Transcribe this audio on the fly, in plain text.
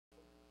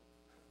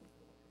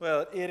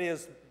Well, it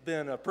has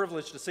been a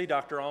privilege to see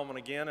Dr. Allman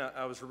again.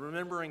 I was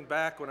remembering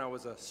back when I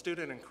was a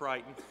student in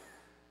Crichton,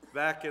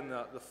 back in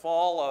the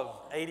fall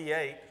of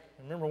 '88. I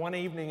remember one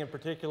evening in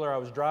particular, I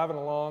was driving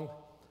along.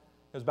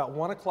 It was about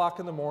 1 o'clock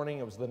in the morning.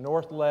 It was the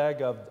north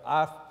leg of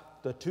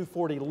the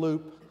 240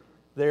 loop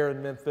there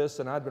in Memphis,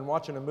 and I'd been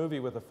watching a movie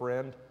with a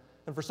friend.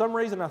 And for some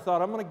reason, I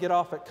thought, I'm going to get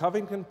off at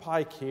Covington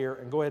Pike here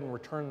and go ahead and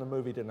return the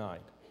movie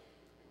tonight.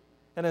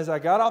 And as I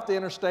got off the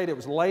interstate, it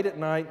was late at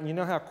night, and you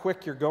know how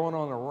quick you're going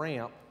on a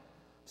ramp.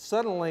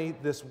 Suddenly,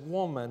 this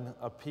woman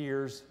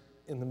appears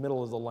in the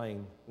middle of the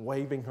lane,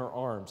 waving her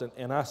arms.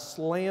 And I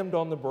slammed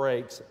on the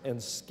brakes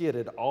and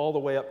skidded all the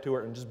way up to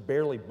her and just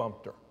barely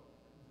bumped her.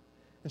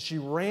 And she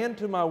ran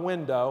to my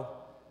window,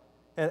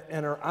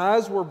 and her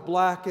eyes were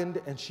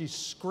blackened, and she's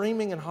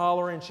screaming and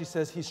hollering. She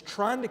says, "He's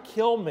trying to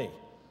kill me."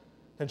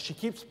 And she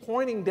keeps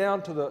pointing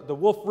down to the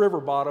Wolf River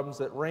bottoms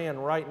that ran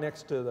right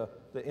next to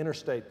the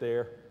interstate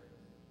there.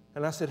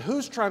 And I said,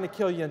 "Who's trying to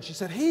kill you?" And she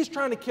said, "He's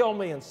trying to kill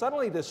me." And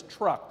suddenly this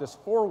truck, this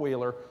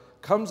four-wheeler,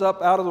 comes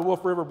up out of the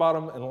Wolf River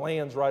bottom and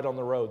lands right on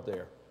the road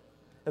there.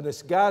 And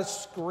this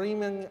guy's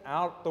screaming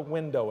out the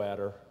window at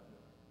her.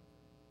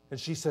 And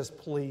she says,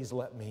 "Please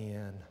let me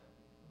in."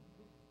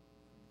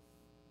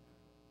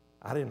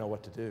 I didn't know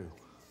what to do.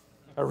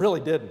 I really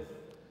didn't.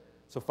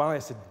 So finally I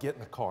said, "Get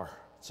in the car."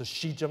 So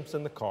she jumps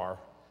in the car.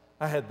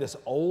 I had this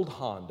old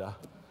Honda.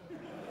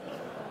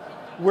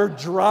 We're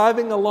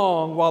driving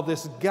along while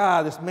this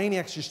guy, this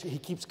maniac, he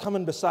keeps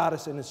coming beside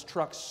us in his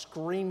truck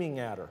screaming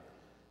at her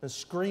and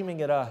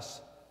screaming at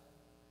us.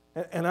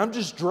 And I'm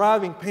just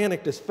driving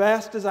panicked as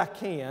fast as I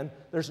can.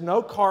 There's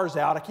no cars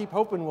out. I keep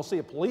hoping we'll see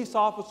a police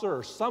officer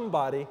or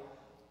somebody.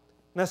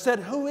 And I said,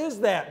 "Who is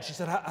that?" And she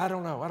said, I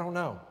don't know. I don't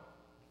know.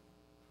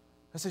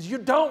 I said, "You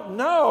don't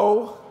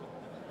know?"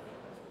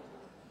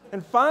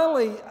 And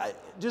finally,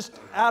 just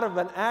out of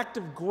an act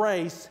of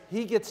grace,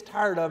 he gets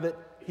tired of it.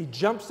 He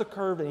jumps the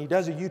curve and he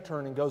does a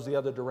U-turn and goes the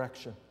other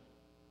direction.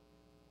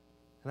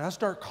 And I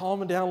start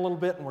calming down a little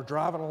bit and we're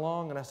driving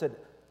along and I said,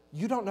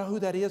 "You don't know who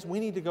that is? We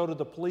need to go to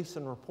the police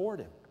and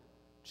report him."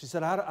 She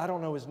said, I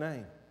don't know his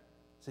name."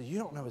 I said, "You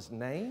don't know his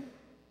name?"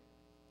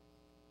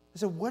 I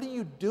said, "What are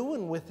you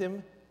doing with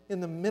him in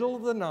the middle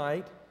of the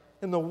night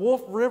in the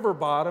Wolf River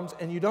bottoms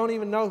and you don't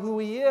even know who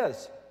he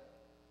is?"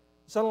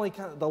 Suddenly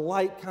the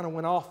light kind of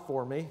went off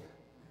for me.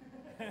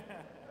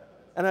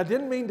 And I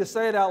didn't mean to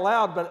say it out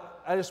loud,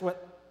 but I just went,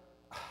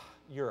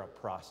 "You're a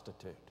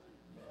prostitute."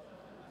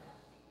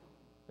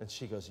 And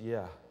she goes,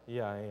 yeah,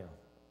 I am."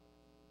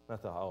 I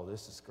thought, "Oh,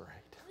 this is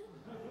great."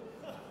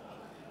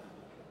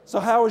 "So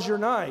how was your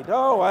night?"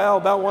 "Oh, well,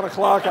 about 1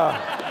 o'clock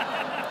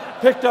I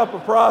picked up a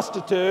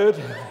prostitute."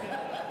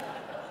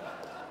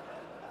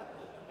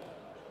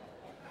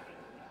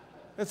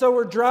 And so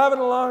we're driving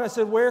along. I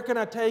said, "Where can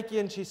I take you?"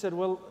 And she said,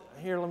 "Well,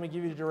 here, let me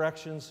give you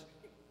directions."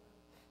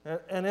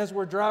 And as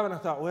we're driving, I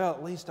thought, well,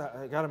 at least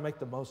I got to make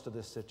the most of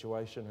this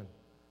situation. And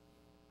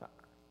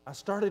I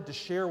started to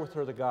share with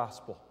her the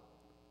gospel.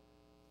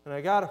 And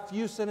I got a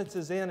few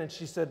sentences in, and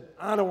she said,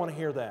 "I don't want to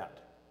hear that."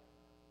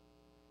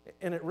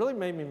 And it really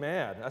made me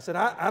mad. I said,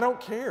 I don't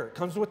care. It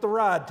comes with the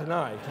ride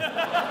tonight."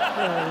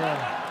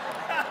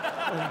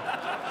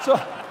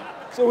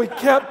 So we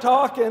kept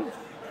talking.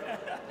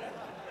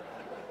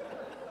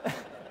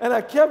 And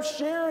I kept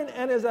sharing,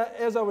 and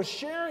as I was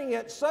sharing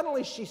it,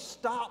 suddenly she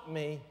stopped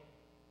me,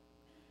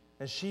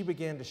 and she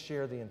began to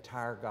share the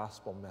entire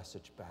gospel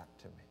message back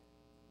to me.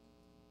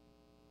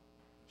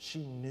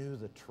 She knew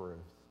the truth.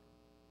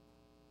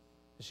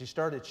 She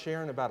started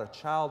sharing about a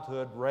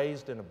childhood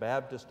raised in a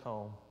Baptist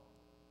home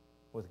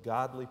with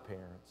godly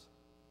parents.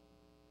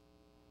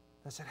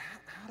 I said,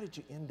 how did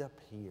you end up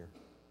here?"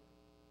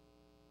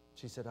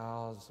 She said,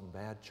 "Oh, some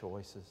bad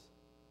choices,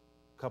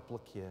 a couple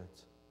of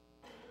kids,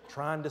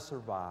 trying to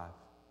survive."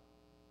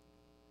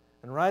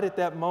 And right at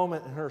that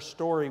moment in her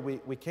story,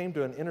 we came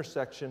to an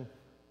intersection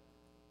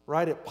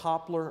right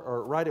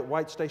at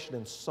White Station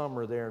in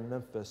Summer there in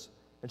Memphis.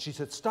 And she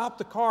said, "Stop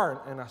the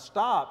car." And I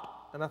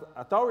stopped, and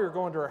I thought we were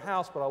going to her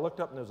house, but I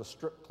looked up and there was a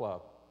strip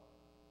club.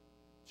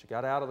 She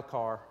got out of the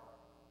car.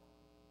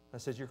 I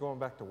said, "You're going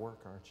back to work,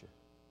 aren't you?"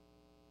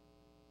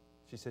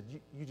 She said,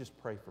 you just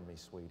pray for me,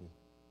 sweetie."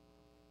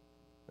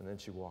 And then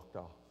she walked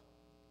off.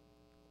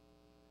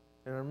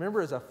 And I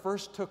remember as I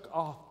first took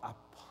off, I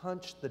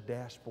punched the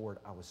dashboard.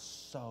 I was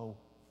so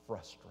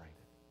frustrated.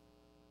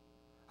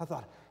 I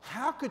thought,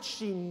 how could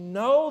she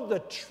know the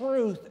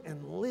truth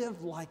and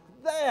live like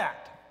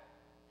that?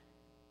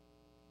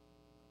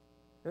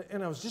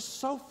 And I was just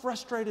so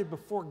frustrated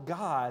before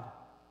God.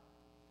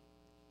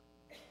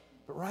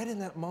 But right in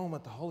that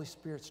moment, the Holy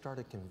Spirit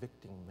started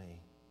convicting me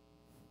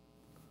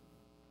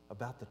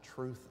about the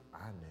truth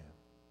I knew,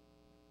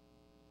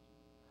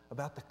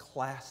 about the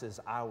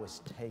classes I was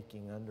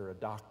taking under a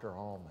Dr.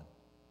 Allman,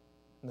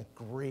 and the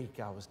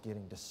Greek I was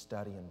getting to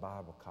study in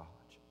Bible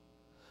college,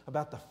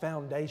 about the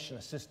foundation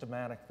of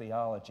systematic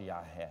theology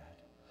I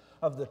had,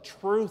 of the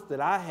truth that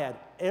I had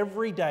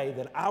every day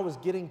that I was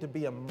getting to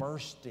be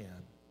immersed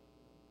in.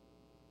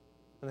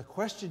 And the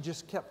question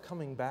just kept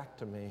coming back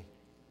to me,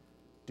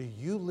 Do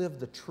you live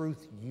the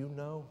truth you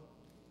know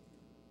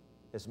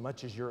as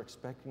much as you're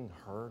expecting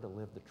her to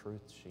live the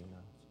truth she knows?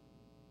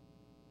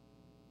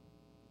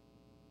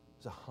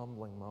 It's a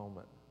humbling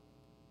moment.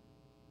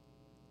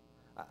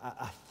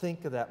 I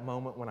think of that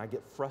moment when I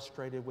get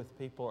frustrated with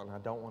people and I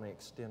don't want to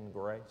extend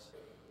grace.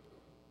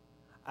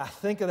 I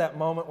think of that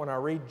moment when I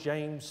read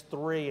James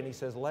 3 and he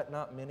says, let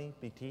not many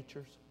be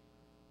teachers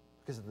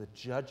because of the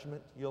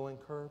judgment you'll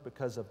incur,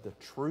 because of the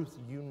truth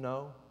you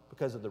know,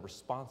 because of the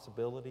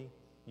responsibility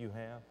you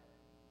have.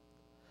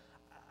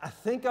 I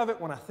think of it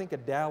when I think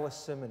of Dallas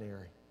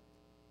Seminary.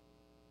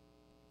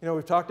 You know,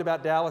 we've talked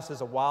about Dallas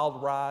as a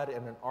wild ride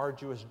and an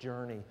arduous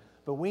journey,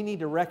 but we need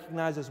to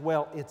recognize as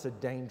well it's a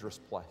dangerous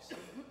place.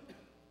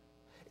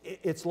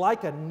 It's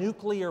like a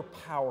nuclear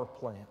power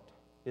plant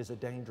is a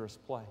dangerous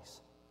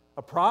place.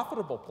 A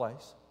profitable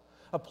place,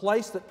 a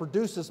place that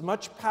produces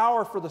much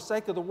power for the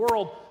sake of the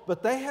world,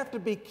 but they have to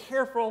be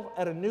careful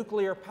at a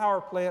nuclear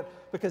power plant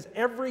because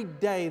every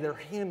day they're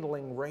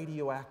handling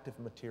radioactive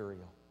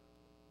material.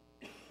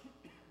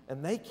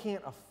 And they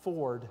can't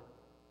afford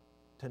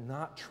to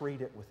not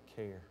treat it with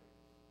care.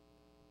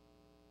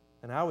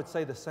 And I would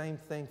say the same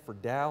thing for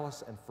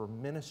Dallas and for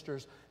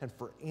ministers and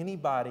for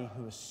anybody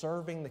who is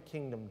serving the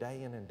kingdom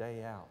day in and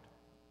day out.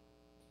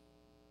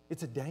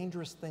 It's a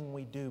dangerous thing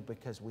we do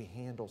because we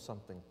handle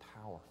something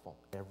powerful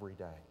every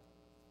day.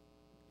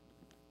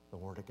 The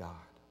Word of God.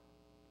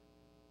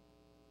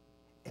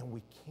 And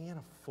we can't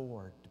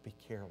afford to be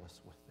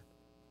careless with it.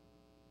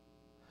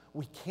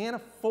 We can't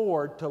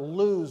afford to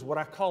lose what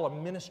I call a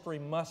ministry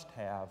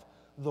must-have,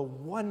 the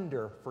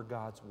wonder for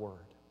God's Word.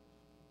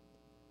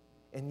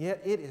 And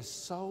yet it is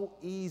so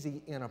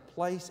easy in a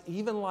place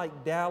even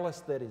like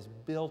Dallas that is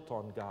built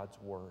on God's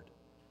Word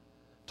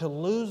to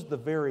lose the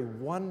very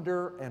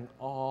wonder and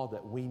awe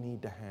that we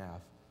need to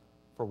have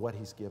for what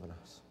He's given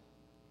us.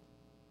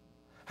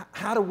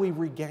 How do we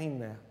regain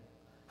that?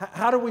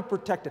 How do we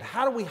protect it?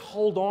 How do we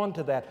hold on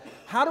to that?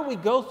 How do we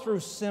go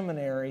through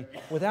seminary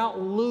without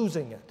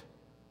losing it?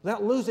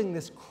 Without losing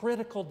this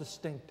critical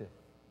distinctive?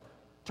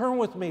 Turn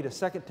with me to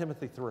 2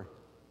 Timothy 3.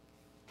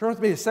 Turn with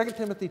me to 2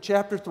 Timothy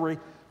chapter 3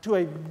 to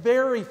a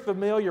very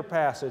familiar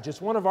passage.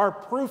 It's one of our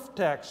proof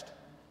texts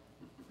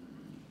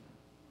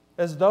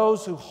as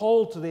those who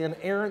hold to the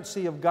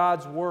inerrancy of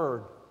God's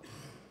Word.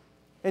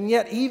 And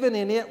yet, even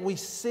in it, we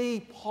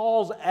see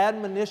Paul's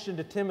admonition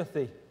to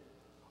Timothy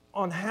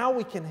on how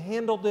we can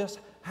handle this,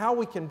 how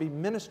we can be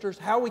ministers,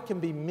 how we can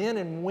be men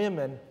and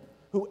women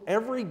who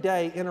every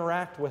day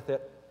interact with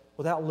it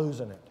without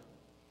losing it,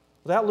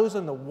 without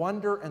losing the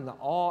wonder and the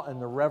awe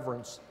and the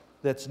reverence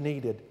that's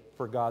needed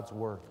for God's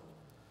Word.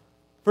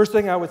 First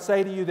thing I would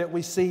say to you that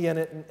we see in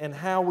it and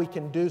how we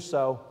can do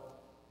so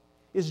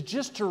is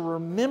just to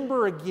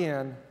remember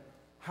again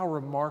how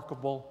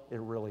remarkable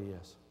it really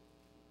is.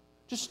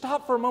 Just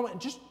stop for a moment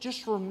and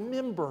just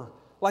remember,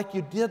 like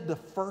you did the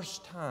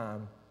first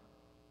time,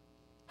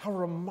 how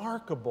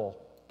remarkable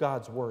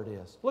God's Word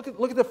is. Look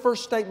at the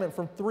first statement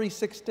from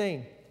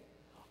 3:16.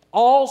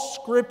 All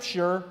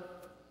Scripture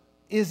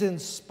is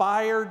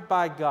inspired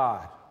by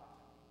God.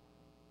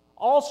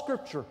 All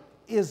Scripture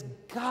is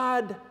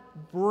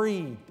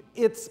God-breathed.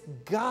 It's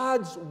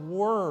God's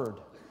Word.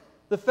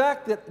 The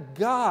fact that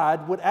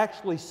God would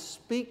actually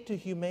speak to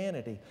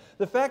humanity,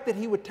 the fact that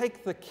He would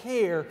take the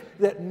care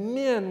that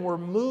men were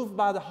moved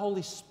by the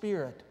Holy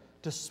Spirit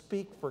to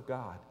speak for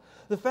God,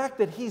 the fact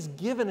that He's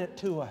given it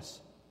to us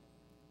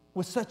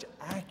with such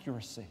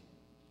accuracy,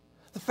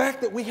 the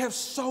fact that we have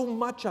so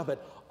much of it,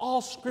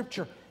 all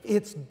Scripture,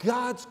 it's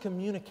God's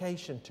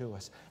communication to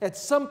us. At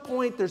some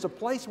point, there's a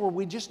place where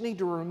we just need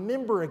to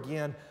remember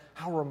again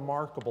how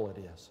remarkable it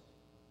is.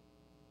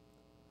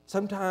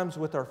 Sometimes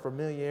with our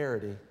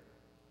familiarity,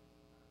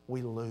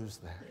 we lose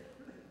that.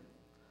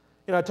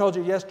 You know, I told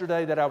you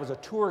yesterday that I was a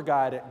tour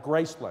guide at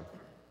Graceland,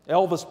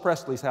 Elvis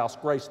Presley's house,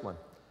 Graceland.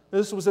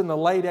 This was in the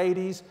late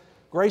 80s.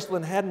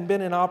 Graceland hadn't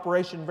been in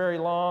operation very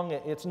long.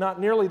 It's not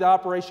nearly the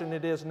operation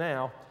it is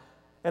now.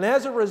 And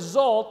as a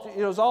result,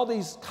 it was all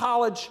these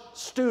college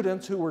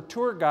students who were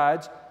tour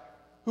guides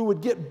who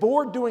would get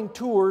bored doing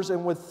tours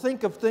and would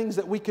think of things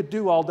that we could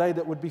do all day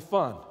that would be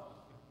fun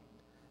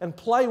and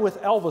play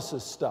with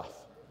Elvis's stuff.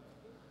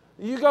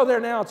 You go there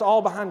now, it's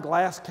all behind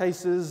glass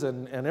cases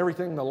and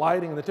everything, the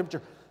lighting and the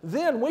temperature.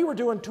 Then we were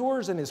doing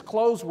tours and his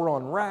clothes were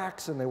on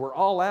racks and they were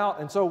all out.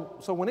 And so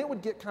when it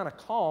would get kind of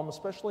calm,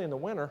 especially in the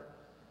winter,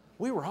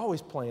 we were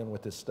always playing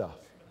with this stuff.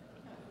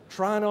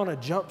 Trying on a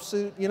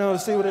jumpsuit, you know, to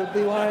see what it would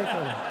be like.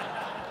 And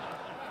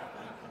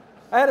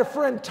I had a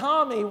friend,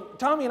 Tommy.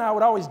 Tommy and I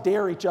would always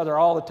dare each other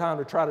all the time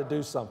to try to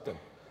do something.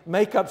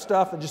 Make up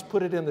stuff and just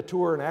put it in the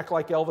tour and act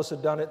like Elvis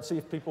had done it and see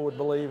if people would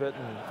believe it.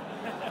 And,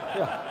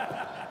 yeah.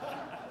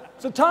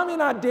 So Tommy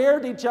and I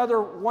dared each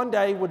other one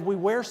day, would we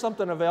wear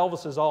something of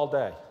Elvis's all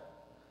day?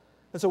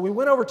 And so we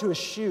went over to his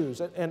shoes.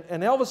 And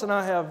Elvis and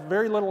I have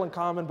very little in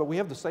common, but we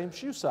have the same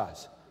shoe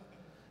size.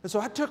 And so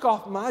I took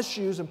off my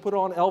shoes and put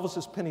on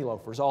Elvis's penny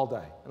loafers all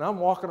day. And I'm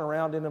walking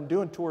around in them,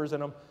 doing tours in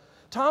them.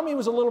 Tommy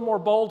was a little more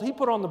bold. He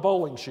put on the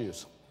bowling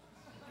shoes.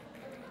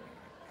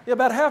 Yeah,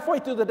 about halfway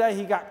through the day,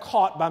 he got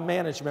caught by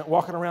management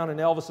walking around in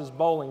Elvis's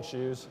bowling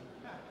shoes.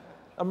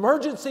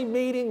 Emergency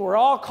meeting, we're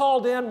all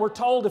called in. We're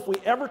told if we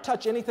ever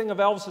touch anything of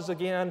Elvis's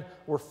again,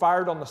 we're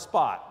fired on the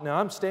spot. Now,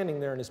 I'm standing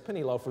there in his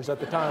penny loafers at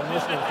the time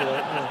listening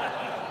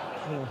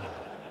to it.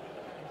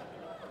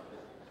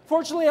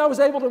 Fortunately, I was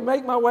able to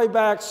make my way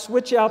back,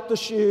 switch out the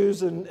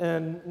shoes,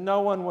 and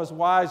no one was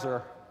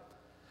wiser.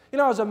 You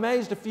know, I was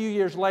amazed a few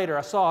years later.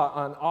 I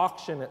saw an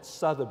auction at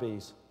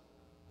Sotheby's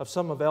of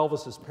some of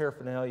Elvis's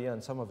paraphernalia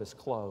and some of his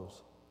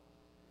clothes.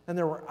 And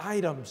there were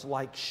items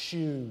like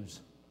shoes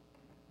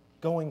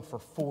going for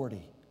 $40,000,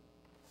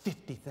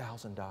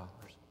 $50,000.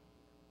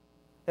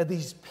 And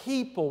these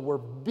people were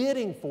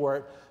bidding for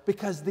it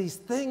because these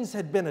things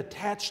had been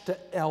attached to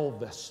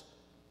Elvis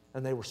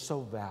and they were so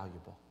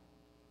valuable.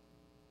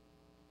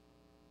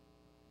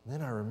 And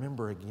then I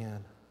remember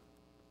again,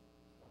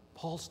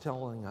 Paul's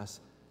telling us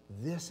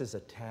this is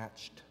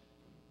attached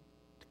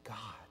to God.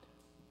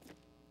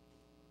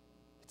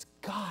 It's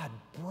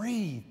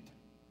God-breathed.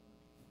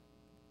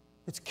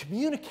 It's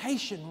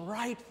communication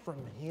right from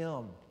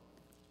Him.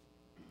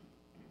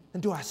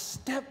 And do I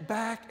step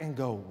back and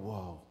go,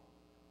 whoa,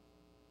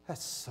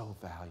 that's so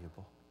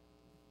valuable.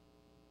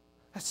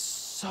 That's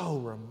so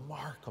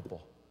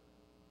remarkable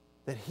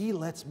that He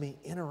lets me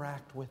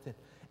interact with it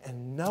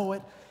and know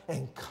it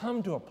and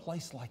come to a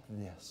place like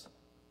this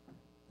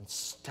and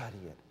study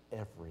it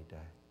every day.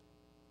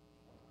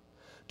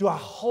 Do I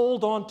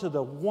hold on to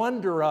the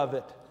wonder of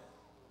it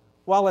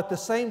while at the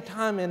same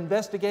time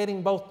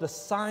investigating both the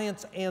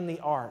science and the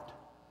art?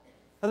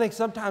 I think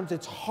sometimes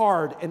it's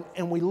hard,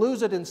 and we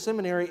lose it in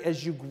seminary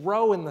as you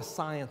grow in the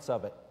science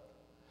of it.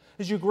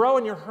 As you grow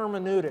in your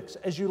hermeneutics,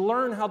 as you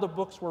learn how the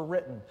books were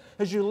written,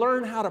 as you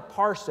learn how to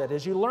parse it,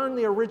 as you learn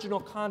the original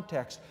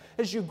context,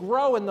 as you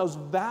grow in those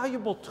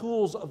valuable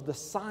tools of the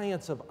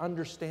science of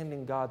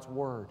understanding God's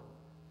Word.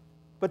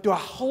 But do I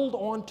hold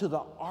on to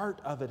the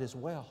art of it as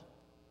well?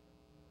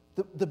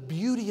 The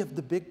beauty of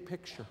the big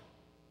picture.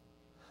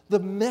 The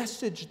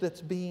message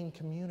that's being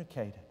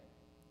communicated.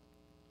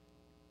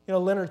 You know,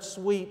 Leonard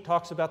Sweet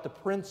talks about the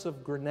Prince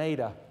of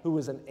Granada, who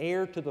was an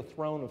heir to the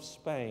throne of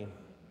Spain.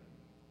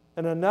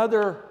 And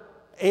another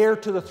heir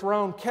to the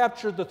throne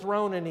captured the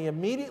throne, and he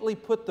immediately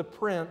put the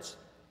prince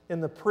in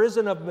the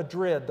prison of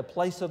Madrid, the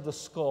place of the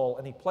skull,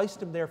 and he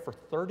placed him there for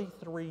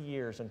 33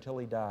 years until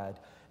he died.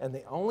 And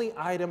the only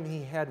item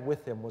he had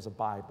with him was a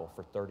Bible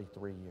for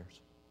 33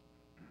 years.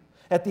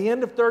 At the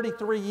end of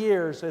 33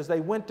 years, as they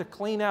went to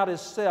clean out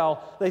his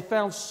cell, they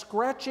found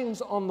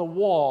scratchings on the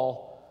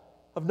wall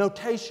of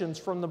notations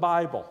from the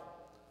Bible.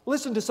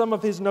 Listen to some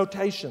of his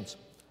notations.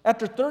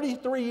 After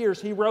 33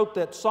 years, he wrote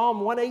that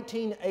Psalm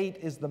 118:8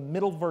 is the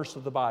middle verse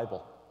of the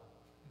Bible.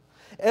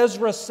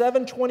 Ezra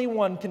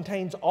 7:21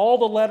 contains all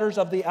the letters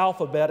of the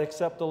alphabet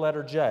except the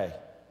letter J.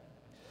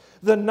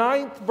 The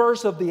 9th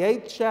verse of the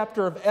 8th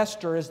chapter of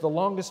Esther is the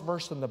longest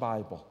verse in the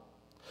Bible.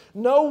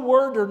 No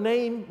word or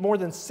name more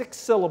than 6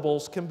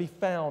 syllables can be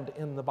found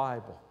in the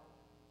Bible.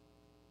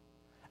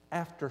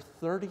 After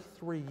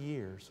 33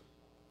 years,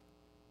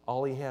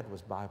 all he had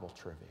was Bible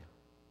trivia.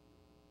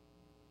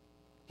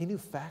 He knew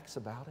facts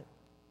about it,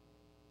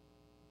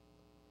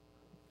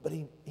 but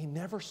he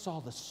never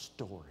saw the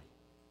story.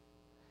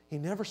 He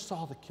never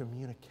saw the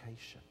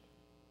communication.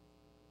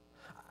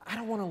 I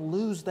don't want to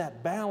lose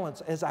that balance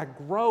as I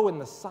grow in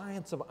the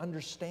science of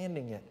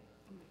understanding it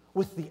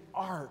with the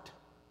art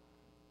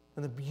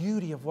and the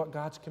beauty of what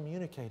God's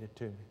communicated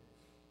to me.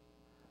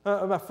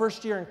 My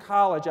first year in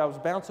college, I was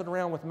bouncing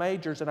around with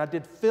majors, and I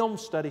did film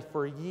study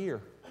for a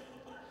year.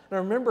 And I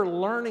remember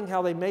learning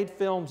how they made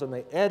films, and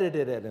they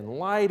edited it, and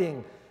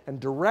lighting, and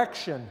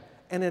direction,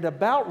 and it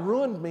about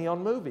ruined me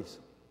on movies.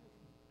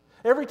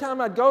 Every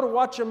time I'd go to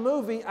watch a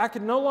movie, I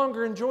could no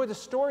longer enjoy the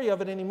story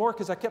of it anymore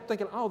because I kept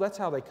thinking, oh, that's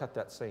how they cut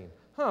that scene.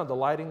 Huh, the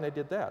lighting, they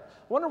did that.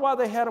 Wonder why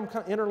they had them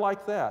enter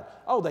like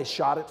that. Oh, they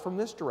shot it from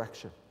this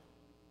direction.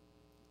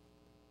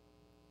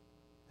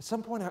 At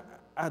some point,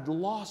 I'd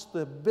lost the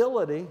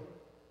ability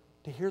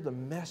to hear the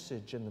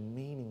message and the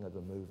meaning of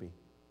the movie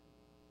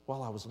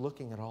while I was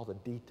looking at all the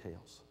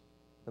details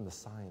and the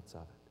science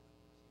of it.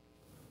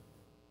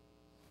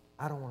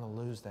 I don't want to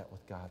lose that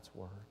with God's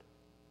Word.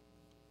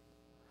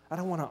 I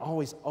don't want to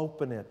always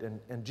open it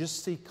and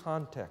just see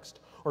context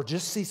or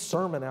just see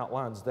sermon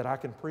outlines that I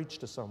can preach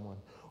to someone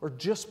or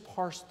just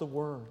parse the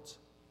words,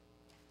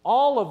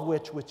 all of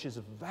which is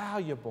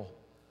valuable.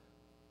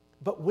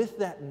 But with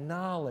that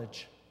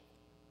knowledge,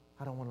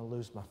 I don't want to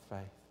lose my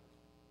faith.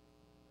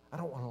 I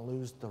don't want to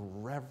lose the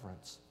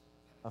reverence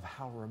of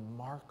how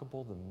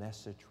remarkable the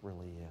message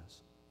really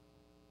is.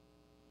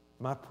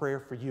 My prayer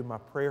for you, my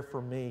prayer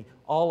for me,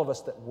 all of us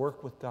that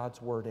work with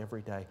God's Word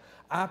every day,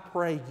 I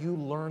pray you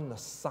learn the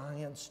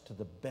science to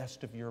the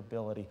best of your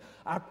ability.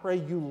 I pray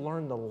you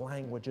learn the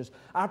languages.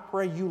 I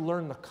pray you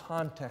learn the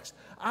context.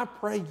 I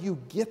pray you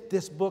get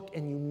this book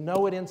and you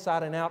know it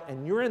inside and out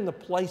and you're in the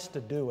place to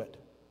do it.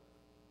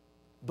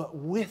 But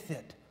with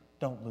it,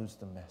 don't lose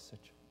the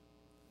message.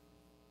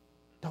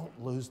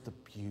 Don't lose the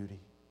beauty.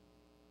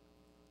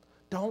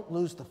 Don't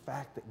lose the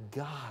fact that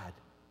God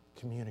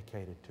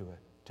communicated to it.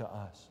 to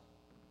us.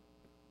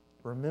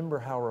 Remember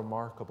how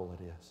remarkable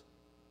it is.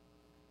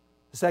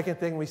 The second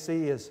thing we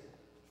see is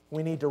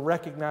we need to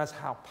recognize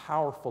how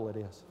powerful it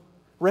is.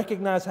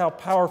 Recognize how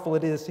powerful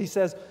it is. He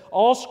says,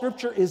 all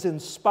Scripture is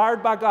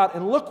inspired by God,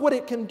 and look what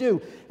it can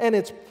do. And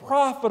it's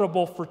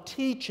profitable for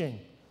teaching,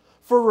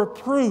 for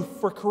reproof,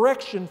 for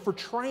correction, for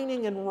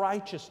training in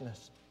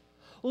righteousness.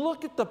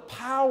 Look at the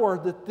power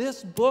that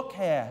this book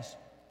has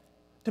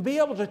to be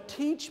able to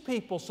teach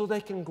people so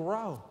they can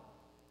grow,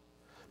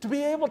 to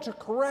be able to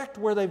correct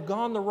where they've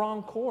gone the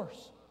wrong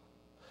course,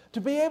 to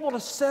be able to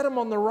set them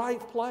on the right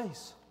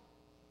place,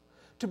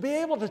 to be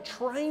able to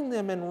train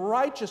them in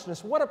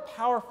righteousness. What a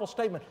powerful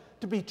statement.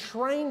 To be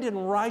trained in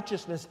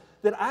righteousness,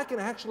 that I can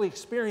actually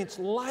experience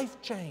life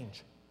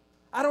change.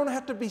 I don't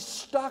have to be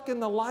stuck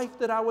in the life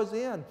that I was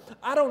in.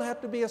 I don't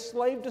have to be a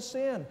slave to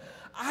sin.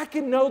 I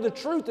can know the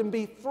truth and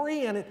be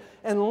free in it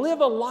and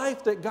live a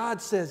life that God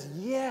says,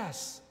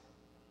 yes,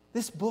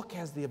 this book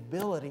has the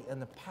ability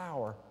and the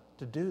power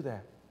to do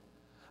that.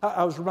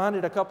 I was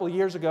reminded a couple of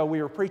years ago,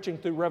 we were preaching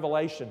through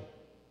Revelation.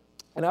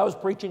 And I was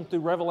preaching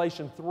through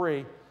Revelation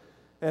 3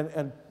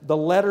 and the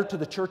letter to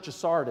the church of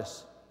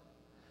Sardis.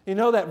 You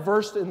know that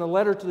verse in the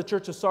letter to the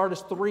church of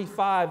Sardis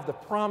 3:5, the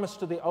promise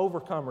to the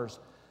overcomers,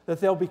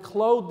 that they'll be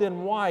clothed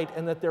in white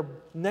and that their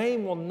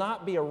name will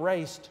not be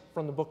erased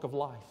from the book of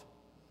life.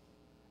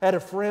 I had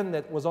a friend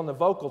that was on the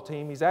vocal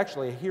team. He's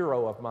actually a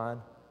hero of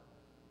mine,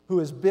 who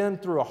has been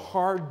through a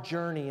hard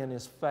journey in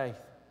his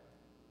faith.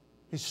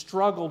 He's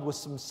struggled with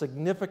some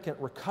significant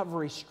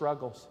recovery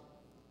struggles.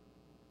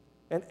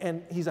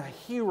 And he's a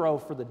hero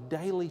for the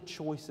daily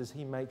choices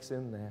he makes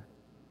in there.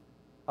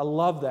 I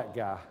love that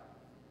guy.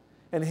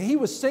 And he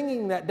was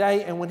singing that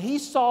day, and when he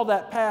saw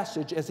that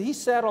passage, as he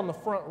sat on the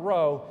front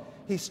row,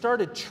 he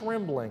started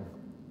trembling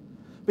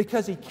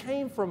because he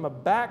came from a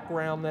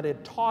background that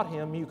had taught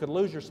him you could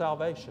lose your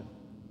salvation.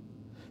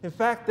 In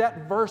fact,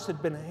 that verse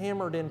had been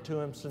hammered into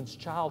him since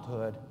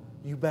childhood.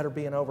 You better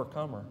be an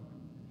overcomer.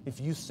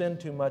 If you sin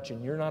too much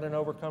and you're not an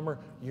overcomer,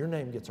 your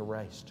name gets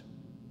erased.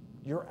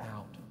 You're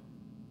out.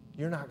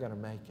 You're not going to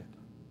make it.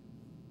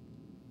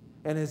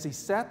 And as he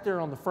sat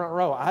there on the front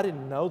row, I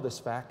didn't know this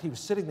fact. He was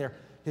sitting there,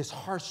 his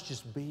heart's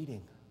just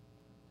beating.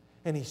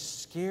 And he's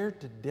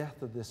scared to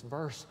death of this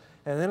verse.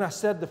 And then I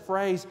said the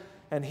phrase,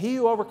 and he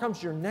who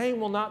overcomes, your name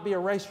will not be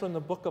erased from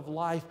the book of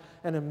life.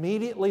 And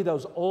immediately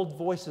those old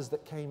voices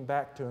that came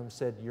back to him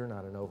said, you're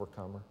not an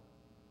overcomer.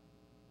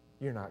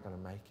 You're not going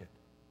to make it.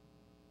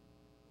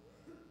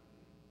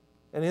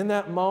 And in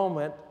that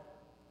moment,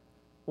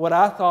 what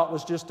I thought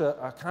was just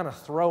a kind of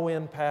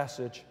throw-in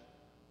passage,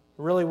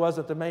 really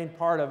wasn't the main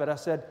part of it. I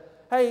said,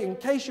 hey, in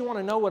case you want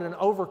to know what an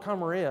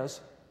overcomer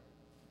is,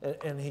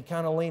 and he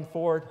kind of leaned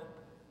forward.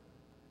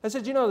 I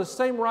said, you know, the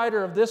same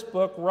writer of this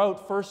book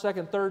wrote 1st,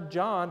 2nd, 3rd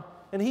John,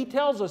 and he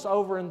tells us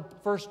over in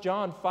 1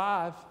 John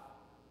 5.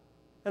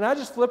 And I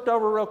just flipped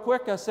over real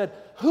quick. I said,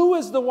 who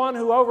is the one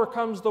who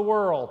overcomes the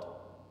world?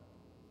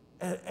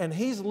 And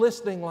he's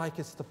listening like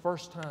it's the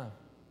first time.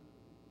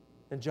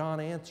 And John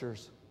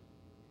answers,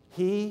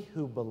 he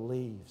who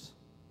believes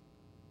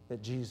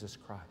that Jesus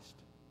Christ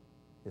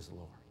is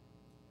Lord.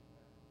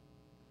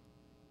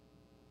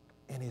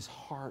 And his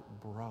heart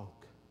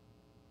broke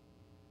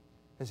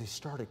as he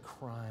started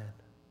crying.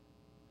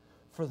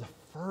 For the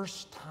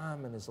first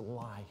time in his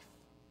life,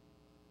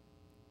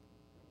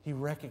 he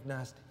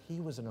recognized he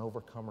was an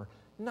overcomer,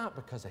 not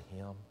because of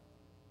him,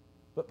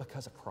 but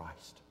because of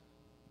Christ.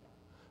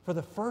 For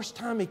the first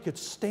time, he could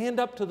stand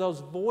up to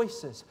those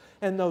voices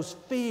and those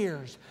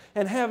fears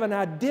and have an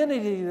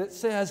identity that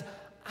says,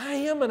 I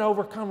am an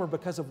overcomer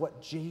because of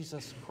what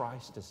Jesus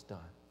Christ has done.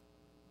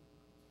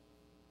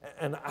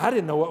 And I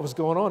didn't know what was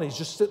going on. He's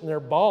just sitting there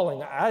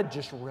bawling. I had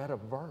just read a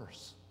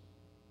verse.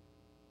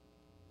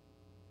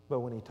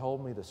 But when he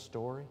told me the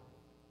story,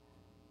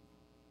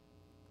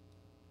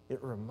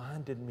 it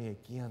reminded me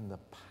again the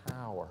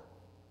power,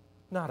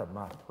 not of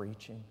my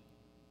preaching,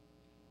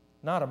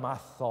 not of my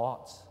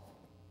thoughts.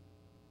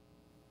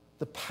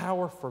 The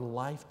power for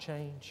life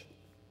change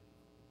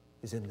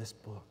is in this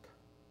book.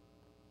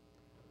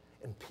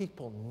 And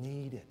people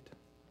need it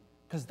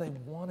because they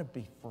want to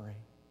be free.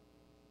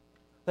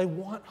 They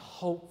want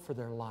hope for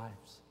their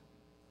lives.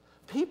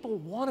 People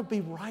want to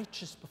be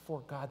righteous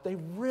before God. They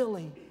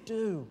really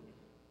do.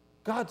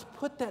 God's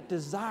put that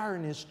desire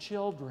in His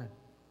children.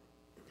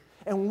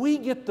 And we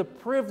get the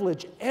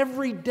privilege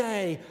every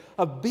day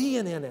of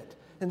being in it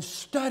and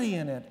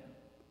studying it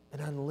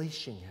and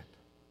unleashing it.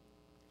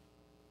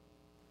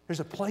 There's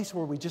a place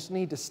where we just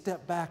need to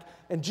step back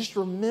and just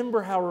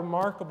remember how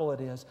remarkable it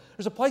is.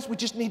 There's a place we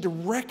just need to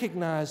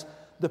recognize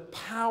the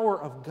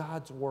power of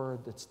God's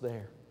Word that's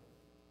there.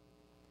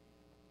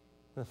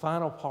 The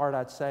final part,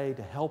 I'd say,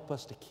 to help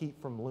us to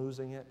keep from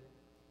losing it,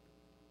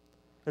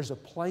 there's a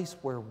place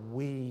where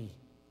we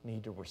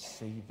need to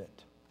receive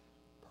it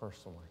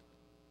personally.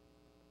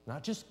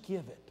 Not just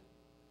give it,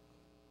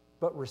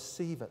 but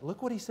receive it.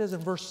 Look what he says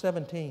in verse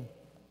 17.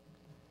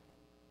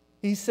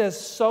 He says,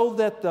 so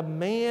that the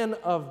man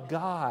of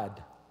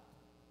God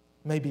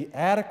may be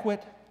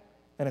adequate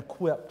and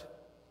equipped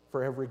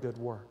for every good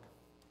work.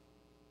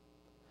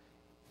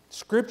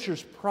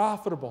 Scripture's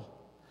profitable,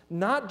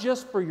 not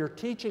just for your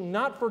teaching,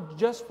 not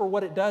just for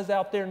what it does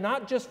out there,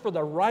 not just for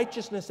the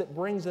righteousness it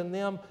brings in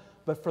them,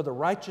 but for the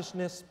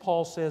righteousness,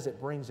 Paul says, it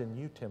brings in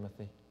you,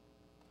 Timothy,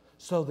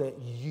 so that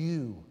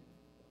you,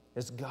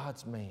 as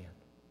God's man,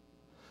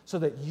 so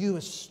that you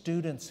as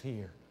students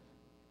here,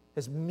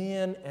 as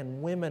men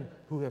and women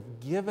who have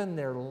given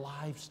their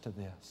lives to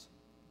this,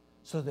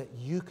 so that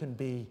you can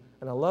be,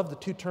 and I love the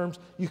two terms,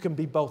 you can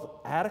be both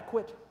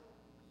adequate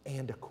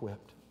and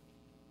equipped.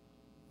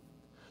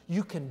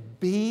 You can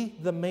be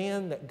the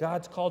man that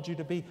God's called you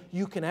to be.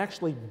 You can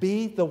actually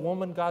be the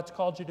woman God's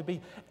called you to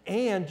be.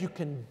 And you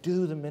can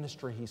do the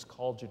ministry He's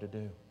called you to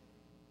do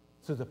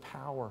through the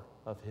power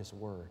of His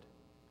Word.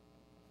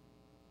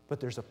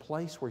 But there's a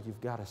place where you've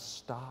got to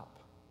stop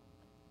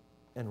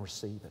and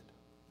receive it.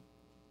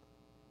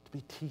 To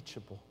be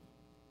teachable.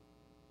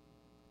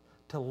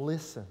 To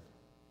listen.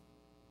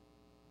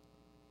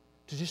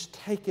 To just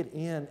take it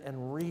in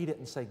and read it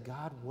and say,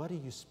 God, what are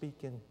you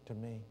speaking to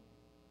me?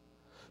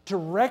 To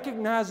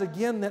recognize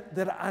again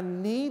that I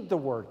need the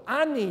Word.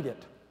 I need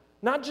it.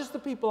 Not just the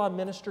people I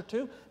minister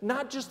to,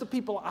 not just the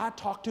people I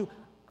talk to.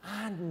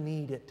 I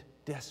need it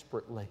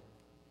desperately.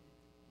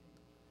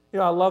 You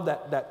know, I love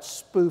that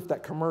spoof,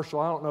 that commercial.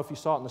 I don't know if you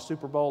saw it in the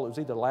Super Bowl. It was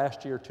either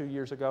last year or 2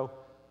 years ago.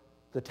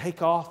 The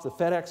takeoff, the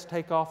FedEx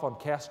takeoff on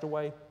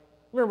Castaway.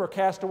 Remember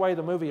Castaway,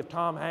 the movie of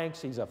Tom Hanks?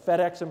 He's a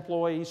FedEx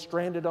employee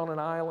stranded on an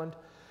island.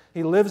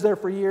 He lives there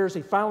for years.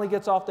 He finally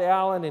gets off the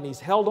island, and he's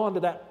held on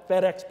to that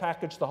FedEx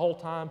package the whole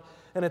time.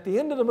 And at the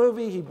end of the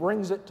movie, he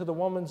brings it to the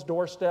woman's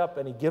doorstep,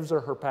 and he gives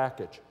her her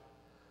package.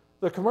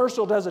 The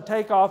commercial does a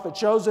takeoff. It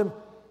shows him,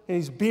 and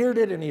he's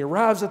bearded, and he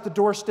arrives at the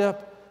doorstep.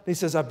 And he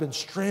says, I've been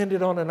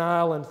stranded on an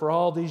island for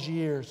all these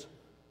years,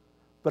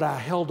 but I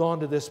held on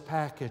to this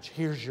package.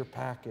 Here's your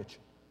package.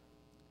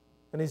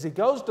 And as he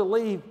goes to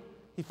leave,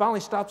 he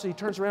finally stops, and he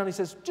turns around, and he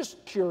says,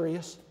 just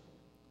curious,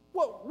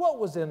 what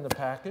was in the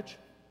package?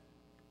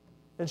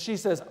 And she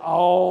says,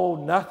 oh,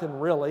 nothing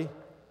really.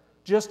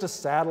 Just a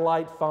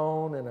satellite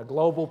phone and a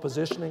global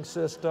positioning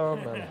system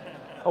and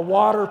a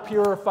water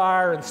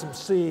purifier and some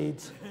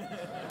seeds.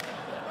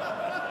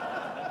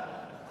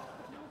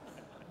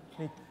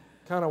 He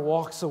kind of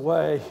walks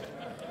away.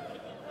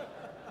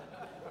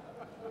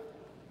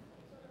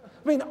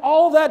 I mean,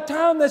 all that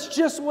time, that's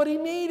just what he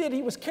needed.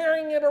 He was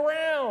carrying it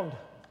around.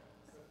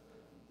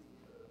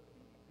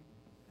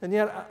 And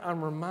yet,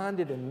 I'm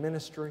reminded in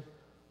ministry,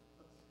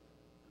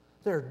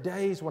 there are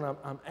days when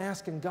I'm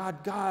asking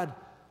God,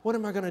 what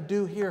am I going to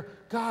do here?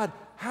 God,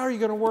 how are you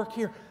going to work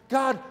here?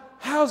 God,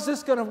 how's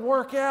this going to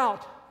work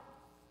out?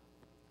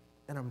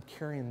 And I'm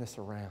carrying this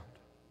around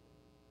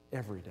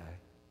every day.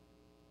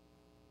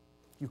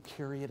 You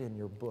carry it in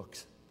your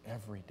books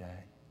every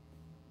day.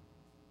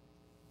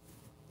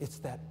 It's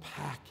that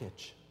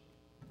package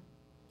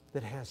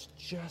that has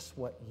just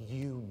what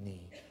you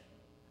need.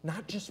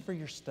 Not just for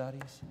your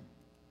studies,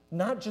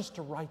 not just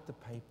to write the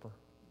paper.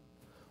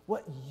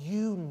 What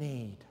you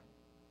need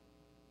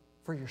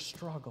for your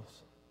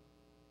struggles,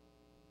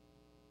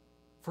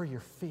 for your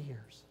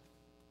fears,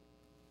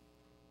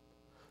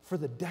 for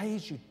the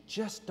days you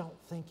just don't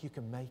think you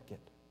can make it.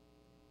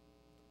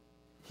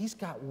 He's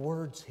got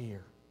words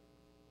here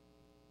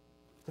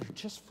that are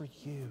just for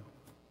you.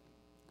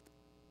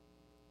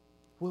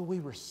 Will we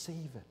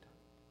receive it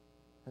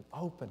and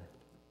open it?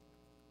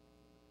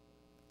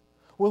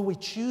 Will we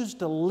choose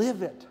to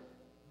live it?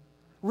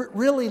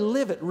 Really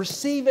live it,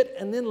 receive it,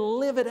 and then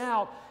live it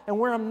out. And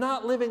where I'm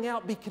not living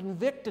out, be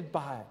convicted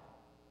by it.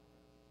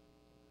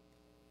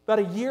 About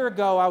a year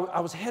ago, I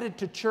was headed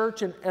to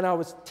church and I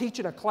was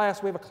teaching a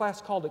class. We have a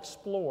class called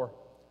Explore.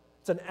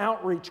 It's an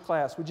outreach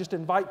class. We just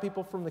invite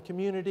people from the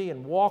community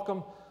and walk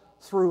them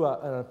through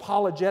an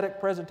apologetic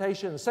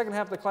presentation. In the second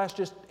half of the class,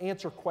 just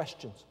answer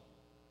questions.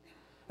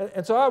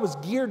 And so I was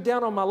geared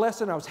down on my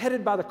lesson. I was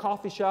headed by the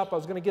coffee shop. I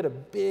was going to get a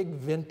big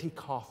venti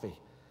coffee.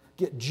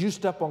 Get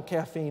juiced up on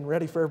caffeine,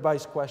 ready for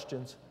everybody's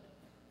questions.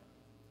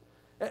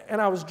 And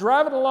I was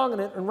driving along,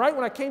 and right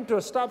when I came to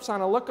a stop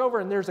sign, I look over,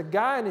 and there's a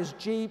guy in his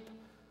Jeep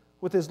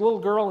with his little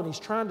girl, and he's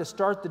trying to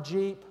start the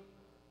Jeep.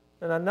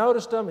 And I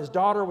noticed him. His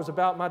daughter was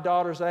about my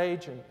daughter's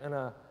age, and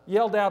I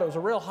yelled out. It was a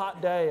real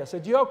hot day. I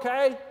said, "You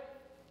okay?"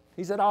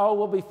 He said, "Oh,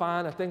 we'll be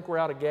fine. I think we're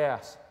out of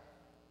gas."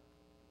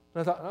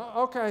 And I thought,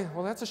 "Oh, okay,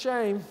 well, that's a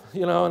shame,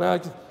 and I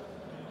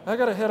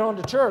got to head on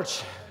to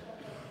church."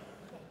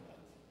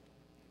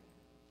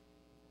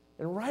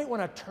 And right when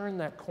I turned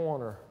that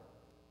corner,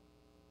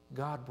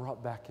 God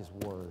brought back His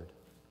Word.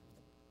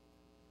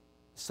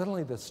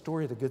 Suddenly, the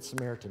story of the Good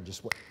Samaritan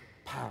just went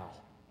pow.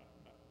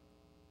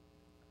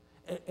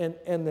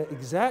 And the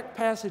exact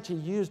passage He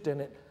used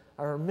in it,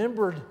 I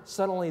remembered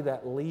suddenly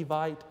that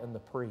Levite and the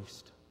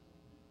priest,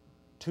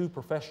 two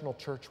professional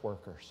church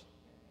workers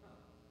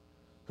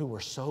who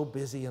were so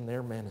busy in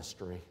their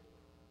ministry,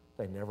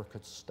 they never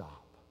could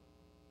stop.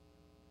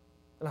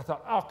 And I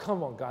thought, oh,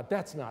 come on, God,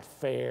 that's not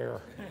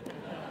fair.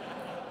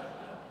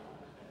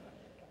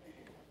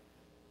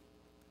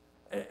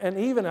 And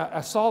even I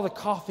saw the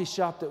coffee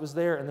shop that was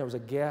there, and there was a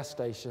gas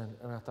station,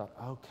 and I thought,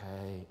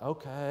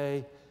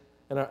 okay.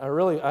 And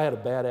I had a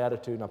bad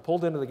attitude. And I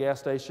pulled into the gas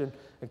station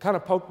and kind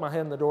of poked my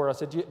head in the door. I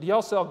said, do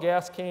y'all sell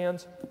gas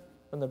cans?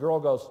 And the girl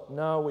goes,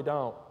 no, we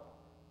don't.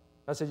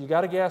 I said, you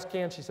got a gas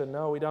can? She said,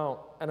 no, we don't.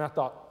 And I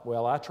thought,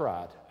 well, I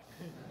tried.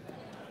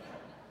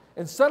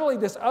 And suddenly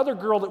this other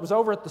girl that was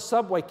over at the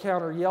Subway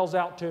counter yells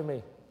out to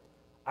me,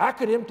 I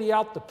could empty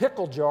out the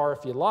pickle jar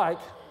if you like.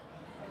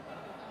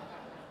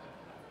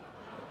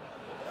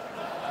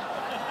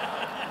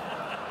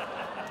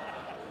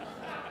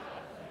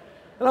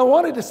 And I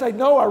wanted to say,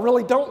 no, I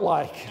really don't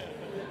like.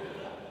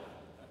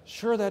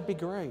 Sure, that'd be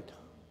great.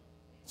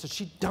 So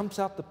she dumps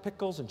out the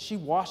pickles and she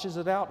washes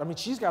it out. I mean,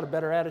 she's got a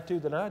better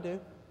attitude than I do.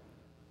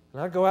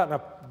 And I go out and I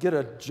get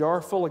a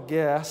jar full of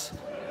gas.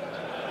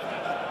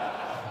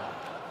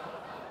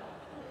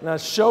 And I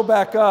show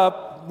back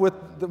up with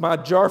my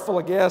jar full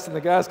of gas, and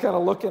the guy's kind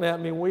of looking at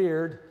me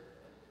weird.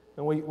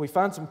 And we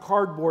find some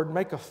cardboard and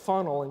make a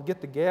funnel and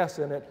get the gas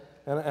in it.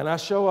 And I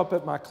show up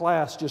at my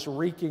class just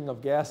reeking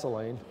of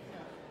gasoline.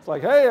 It's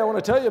like, hey, I want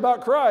to tell you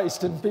about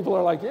Christ. And people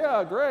are like,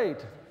 yeah, great.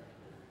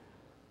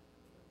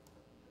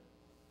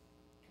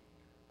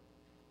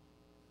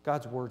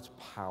 God's word's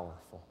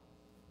powerful.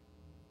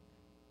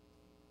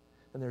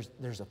 And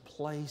there's a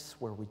place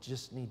where we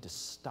just need to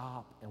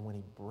stop, and when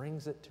he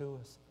brings it to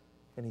us,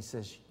 and he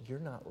says, you're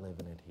not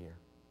living it here.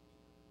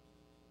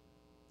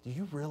 Do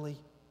you really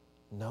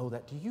know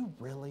that? Do you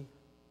really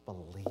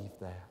believe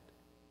that?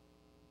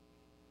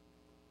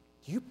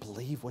 Do you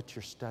believe what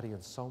you're studying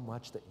so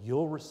much that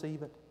you'll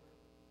receive it?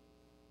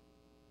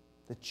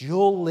 That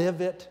you'll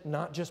live it,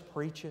 not just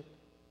preach it?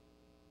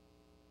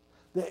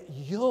 That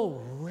you'll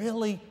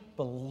really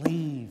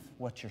believe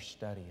what you're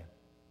studying?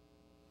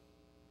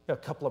 A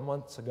couple of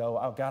months ago,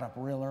 I got up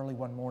real early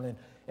one morning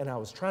and I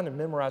was trying to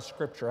memorize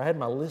Scripture. I had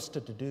my list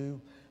of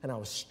to-do, and I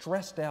was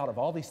stressed out of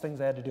all these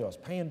things I had to do. I was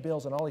paying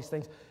bills and all these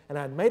things, and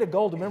I had made a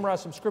goal to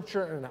memorize some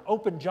Scripture, and I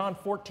opened John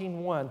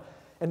 14:1,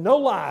 and no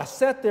lie, I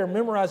sat there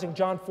memorizing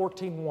John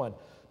 14:1.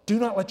 Do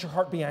not let your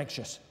heart be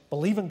anxious.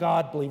 Believe in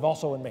God, believe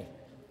also in me.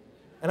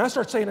 And I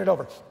start saying it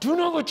over. Do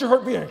not let your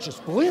heart be anxious.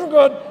 Believe in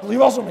God,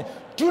 believe also in me.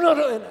 Do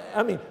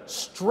not,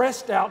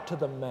 stressed out to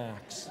the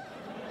max.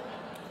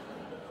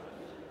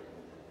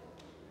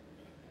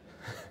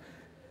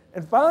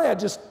 And finally, I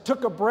just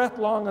took a breath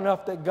long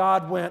enough that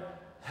God went,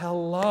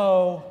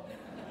 hello.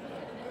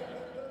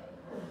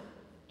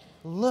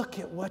 Look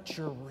at what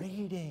you're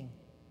reading.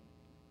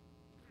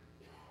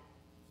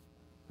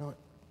 No,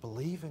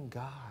 believe in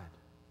God.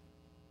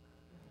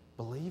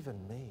 Believe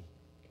in me.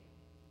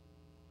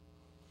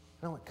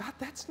 And I went, God,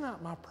 that's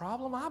not my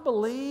problem. I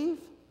believe.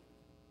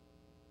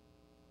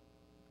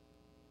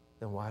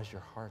 Then why is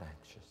your heart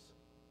anxious?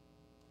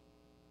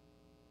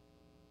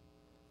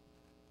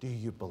 Do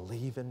you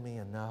believe in me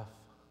enough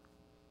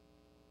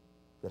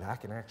that I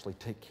can actually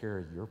take care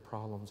of your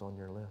problems on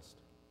your list?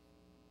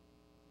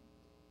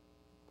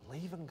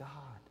 Believe in God.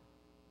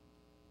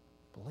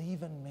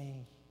 Believe in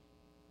me.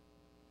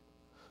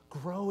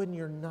 Grow in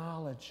your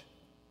knowledge,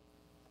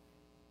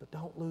 but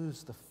don't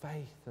lose the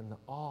faith and the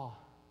awe.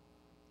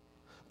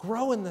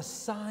 Grow in the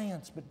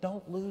science, but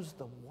don't lose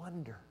the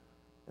wonder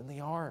and the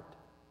art.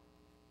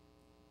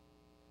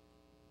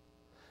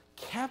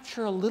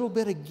 Capture a little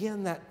bit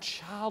again that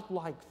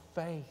childlike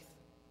faith.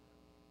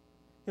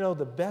 You know,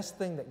 the best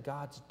thing that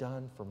God's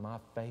done for my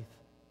faith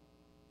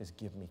is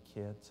give me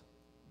kids.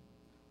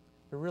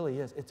 It really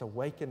is. It's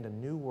awakened a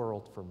new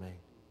world for me,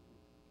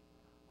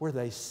 where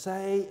they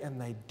say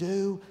and they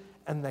do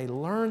and they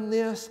learn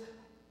this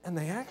and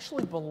they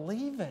actually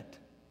believe it.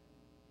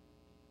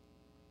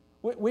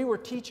 We were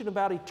teaching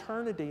about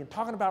eternity and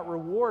talking about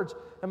rewards,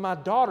 and my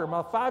daughter,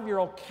 my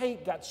 5-year-old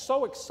Kate, got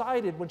so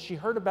excited when she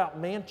heard about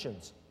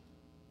mansions.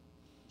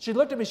 She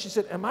looked at me, she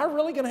said, am I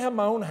really going to have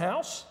my own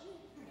house?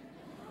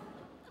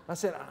 I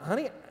said,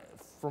 honey,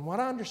 from what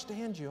I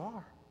understand, you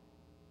are.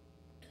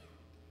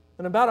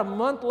 And about a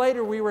month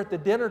later, we were at the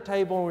dinner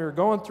table and we were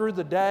going through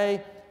the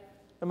day,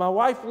 and my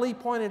wife Lee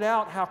pointed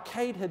out how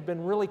Kate had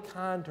been really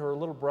kind to her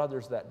little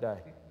brothers that day.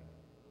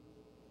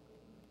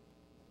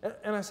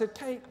 And I said,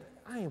 Kate,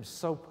 I am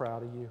so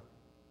proud of you.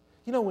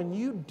 You know, when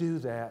you do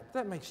that,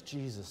 that makes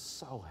Jesus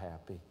so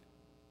happy.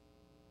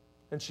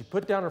 And she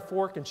put down her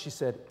fork and she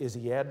said, is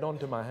he adding on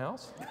to my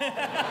house?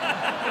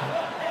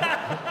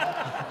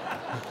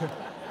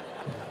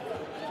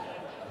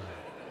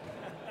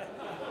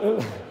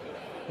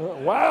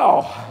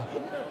 Wow.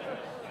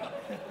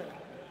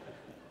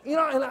 You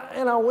know,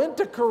 and I went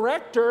to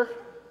correct her,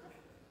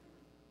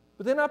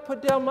 but then I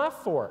put down my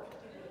fork.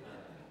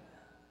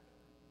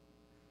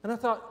 And I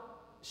thought,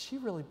 she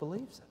really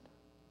believes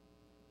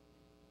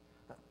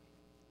it.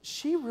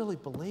 She really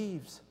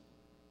believes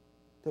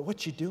that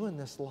what you do in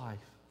this life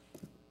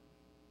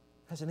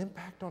has an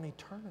impact on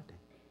eternity.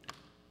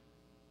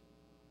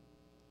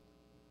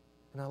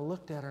 And I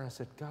looked at her and I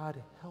said,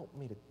 God, help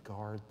me to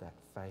guard that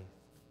faith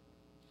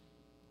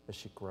as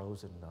she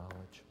grows in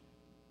knowledge.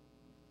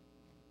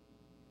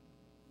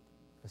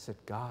 I said,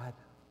 God,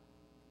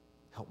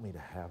 help me to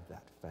have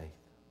that faith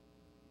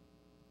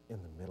in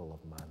the middle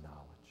of my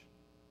knowledge.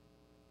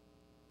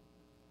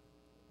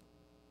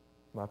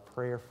 My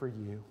prayer for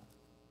you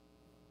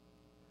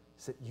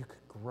is that you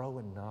could grow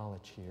in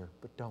knowledge here,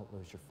 but don't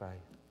lose your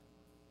faith.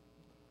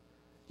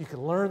 You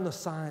can learn the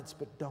science,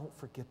 but don't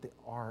forget the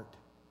art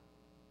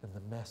and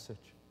the message.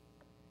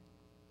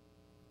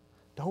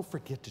 Don't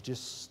forget to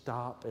just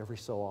stop every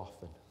so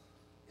often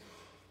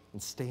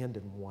and stand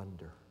in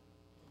wonder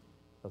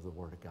of the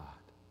Word of God.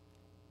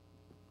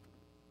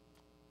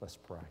 Let's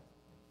pray.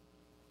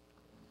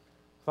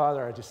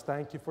 Father, I just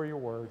thank you for your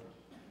Word.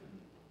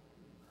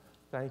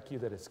 Thank you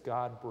that it's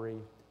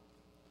God-breathed,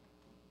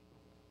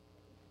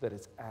 that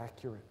it's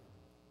accurate,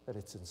 that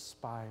it's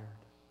inspired,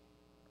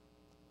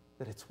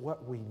 that it's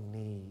what we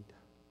need.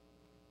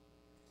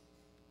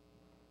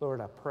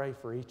 Lord, I pray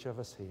for each of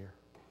us here.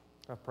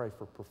 I pray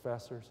for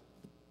professors,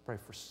 I pray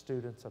for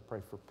students, I pray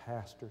for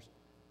pastors,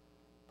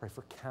 I pray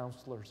for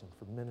counselors and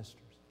for ministers.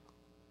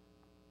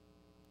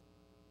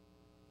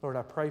 Lord,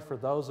 I pray for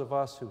those of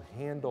us who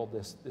handle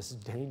this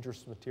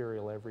dangerous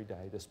material every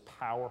day, this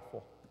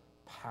powerful,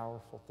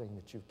 powerful thing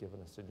that you've given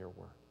us in your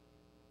Word.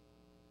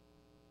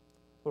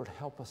 Lord,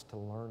 help us to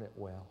learn it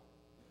well.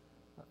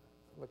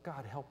 But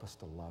God, help us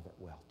to love it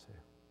well too.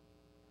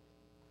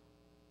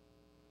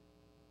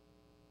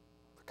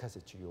 Because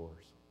it's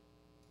yours.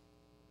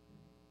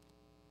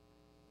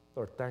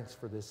 Lord, thanks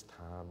for this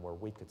time where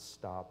we could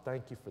stop.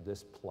 Thank you for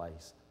this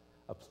place,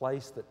 a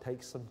place that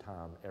takes some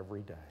time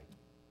every day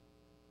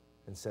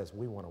and says,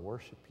 we want to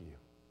worship you.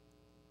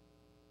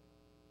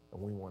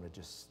 And we want to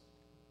just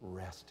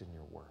rest in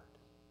your Word.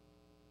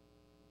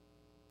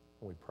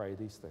 And we pray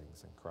these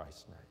things in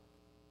Christ's name.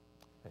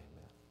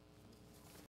 Amen.